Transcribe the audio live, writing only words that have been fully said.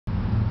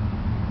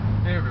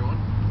Hey everyone,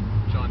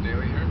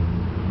 Daly here.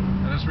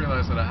 I just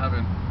realized that I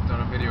haven't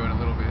done a video in a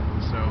little bit,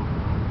 so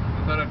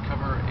I thought I'd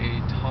cover a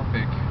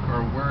topic,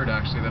 or a word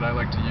actually, that I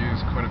like to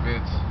use quite a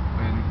bit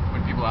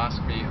when people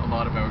ask me a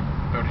lot about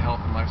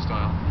health and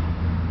lifestyle.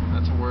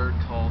 That's a word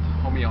called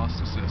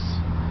homeostasis.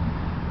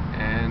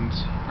 And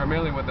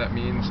primarily what that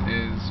means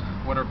is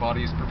what our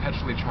body is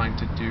perpetually trying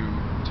to do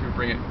to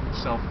bring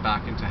itself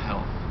back into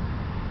health.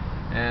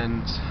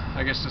 And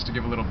I guess just to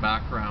give a little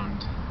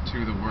background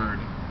to the word,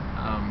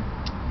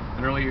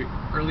 an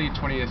early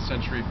 20th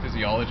century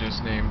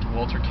physiologist named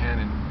Walter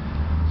Cannon,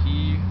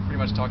 he pretty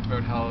much talked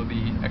about how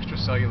the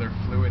extracellular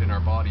fluid in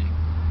our body,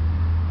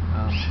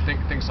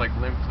 things like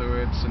lymph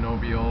fluid,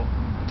 synovial,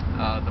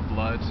 the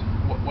blood,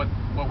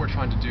 what we're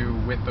trying to do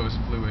with those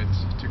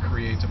fluids to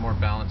create a more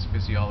balanced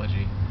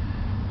physiology.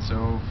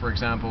 So, for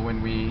example,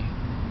 when we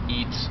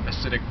eat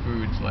acidic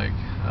foods like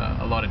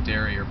a lot of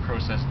dairy or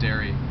processed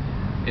dairy,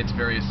 it's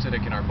very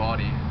acidic in our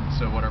body.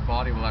 So what our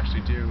body will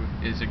actually do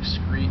is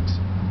excrete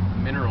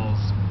minerals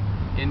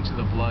into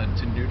the blood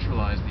to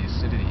neutralize the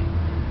acidity,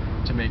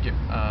 to make it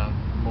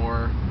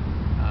more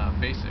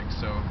basic.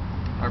 So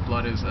our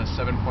blood is a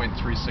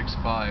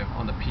 7.365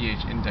 on the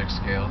pH index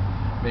scale,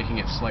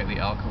 making it slightly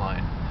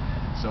alkaline.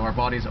 So our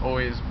body's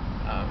always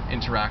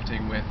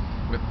interacting with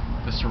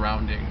the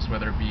surroundings,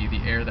 whether it be the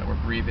air that we're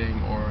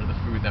breathing or the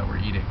food that we're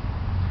eating.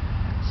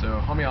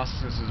 So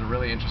homeostasis is a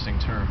really interesting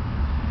term.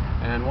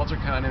 And Walter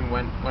Cannon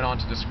went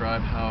on to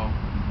describe how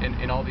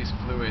in all these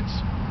fluids,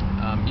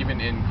 even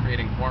in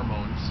creating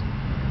hormones,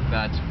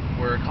 that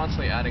we're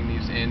constantly adding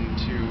these in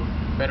to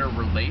better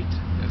relate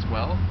as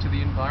well to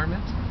the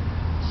environment.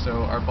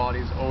 So our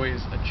body's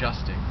always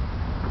adjusting,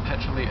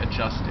 perpetually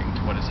adjusting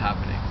to what is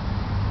happening.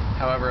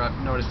 However, I've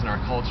noticed in our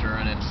culture,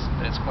 and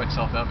it's quite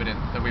self-evident,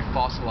 that we've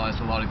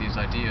fossilized a lot of these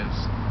ideas,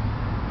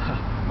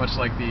 much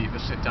like the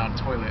sit-down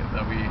toilet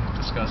that we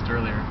discussed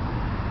earlier.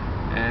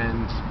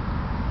 And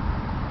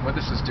what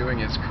this is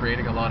doing is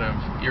creating a lot of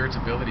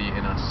irritability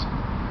in us.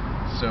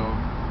 So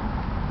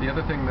the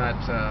other thing that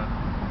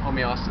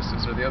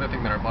homeostasis, or the other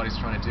thing that our body's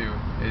trying to do,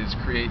 is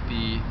create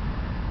the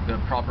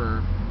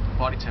proper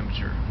body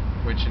temperature,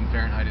 which in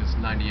Fahrenheit is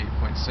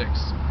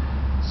 98.6.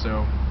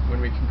 So when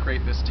we can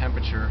create this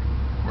temperature,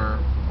 we're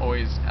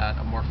always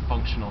at a more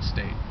functional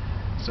state.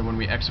 So when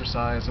we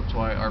exercise, that's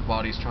why our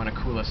body's trying to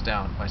cool us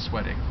down by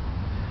sweating.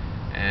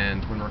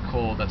 And when we're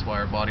cold, that's why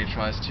our body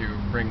tries to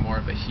bring more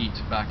of the heat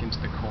back into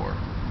the core.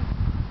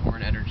 Or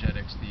in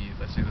energetics,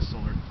 let's say the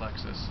solar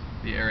plexus,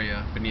 the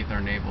area beneath our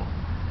navel,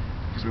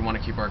 because we want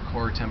to keep our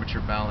core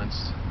temperature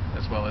balanced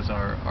as well as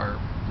our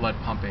blood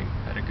pumping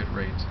at a good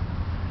rate.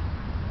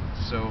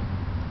 So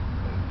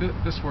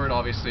this word,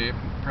 obviously,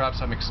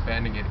 perhaps I'm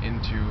expanding it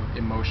into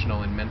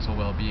emotional and mental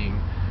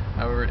well-being.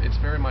 However, it's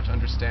very much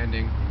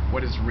understanding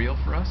what is real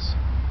for us,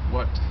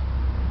 what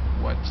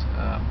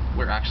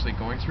we're actually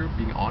going through,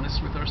 being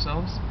honest with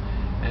ourselves,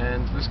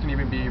 and this can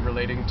even be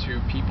relating to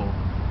people.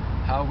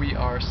 How we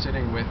are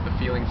sitting with the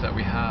feelings that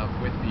we have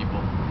with people.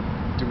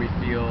 Do we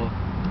feel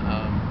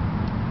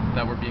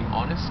that we're being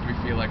honest? Do we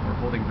feel like we're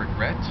holding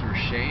regret or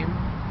shame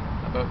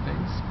about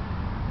things?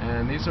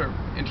 And these are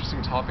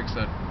interesting topics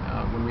that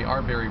when we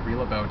are very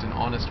real about and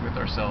honest with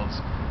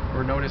ourselves,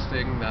 we'll notice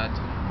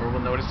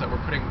that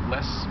we're putting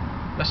less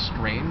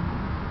strain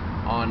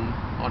on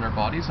our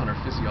bodies, on our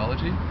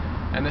physiology,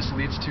 and this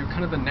leads to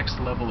kind of the next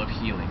level of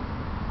healing.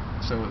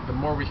 So the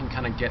more we can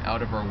kind of get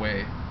out of our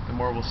way, the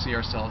more we'll see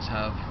ourselves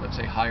have, let's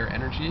say, higher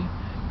energy,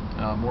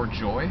 more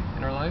joy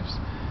in our lives,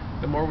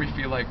 the more we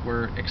feel like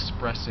we're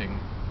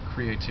expressing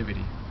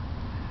creativity.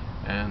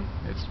 And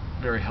it's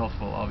very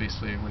helpful,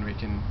 obviously, when we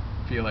can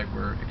feel like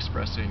we're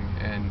expressing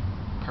and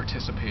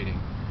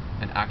participating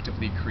and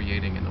actively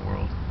creating in the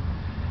world.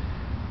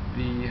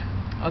 The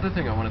other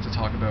thing I wanted to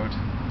talk about,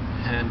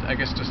 and I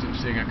guess just in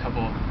seeing a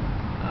couple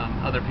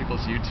other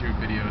people's YouTube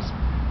videos,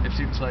 it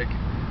seems like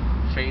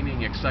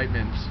feigning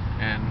excitement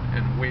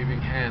and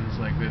waving hands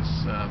like this,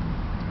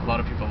 a lot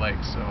of people like.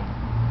 So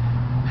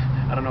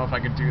I don't know if I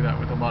could do that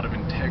with a lot of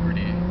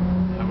integrity.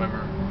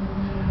 However,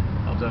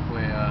 I'll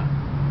definitely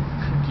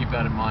keep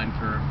that in mind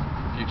for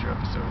future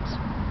episodes.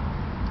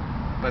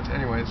 But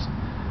anyways,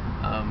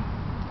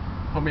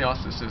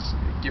 homeostasis,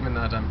 given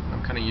that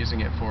I'm kind of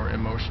using it for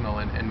emotional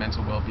and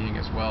mental well-being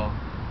as well,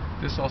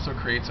 this also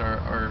creates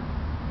our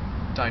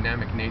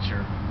dynamic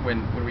nature.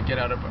 When we get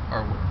out of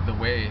the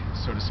way,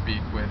 so to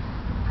speak, with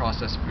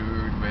processed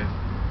food,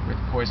 with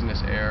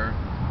poisonous air,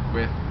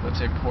 with, let's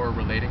say, poor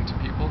relating to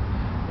people,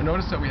 we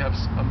notice that we have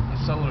a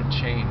subtle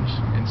change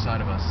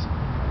inside of us.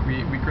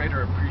 We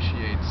greater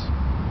appreciate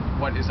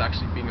what is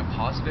actually being a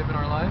positive in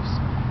our lives,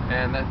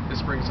 and that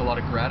this brings a lot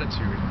of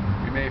gratitude.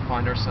 We may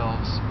find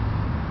ourselves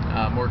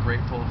more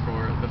grateful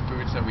for the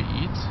foods that we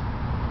eat,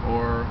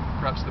 or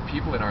perhaps the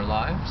people in our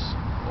lives,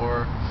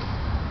 or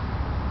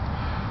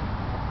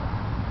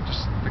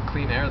just the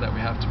clean air that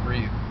we have to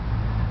breathe.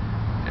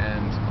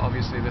 And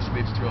obviously this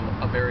leads to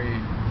a very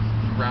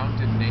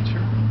grounded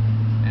nature.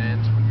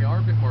 And when we are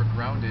a bit more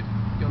grounded,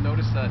 you'll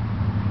notice that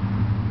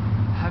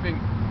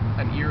having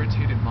an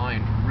irritated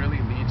mind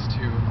really leads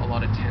to a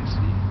lot of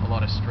tensity, a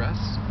lot of stress,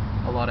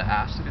 a lot of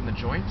acid in the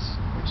joints,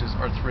 which is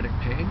arthritic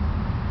pain,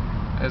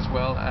 as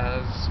well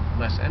as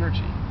less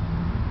energy,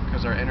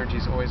 because our energy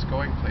is always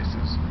going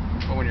places.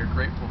 But when you're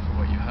grateful for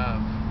what you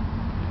have,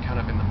 you're kind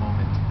of in the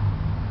moment.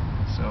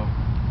 So,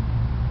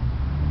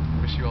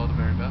 I wish you all the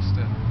very best,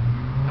 and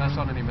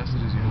pass on any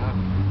messages you have.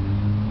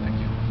 Thank you.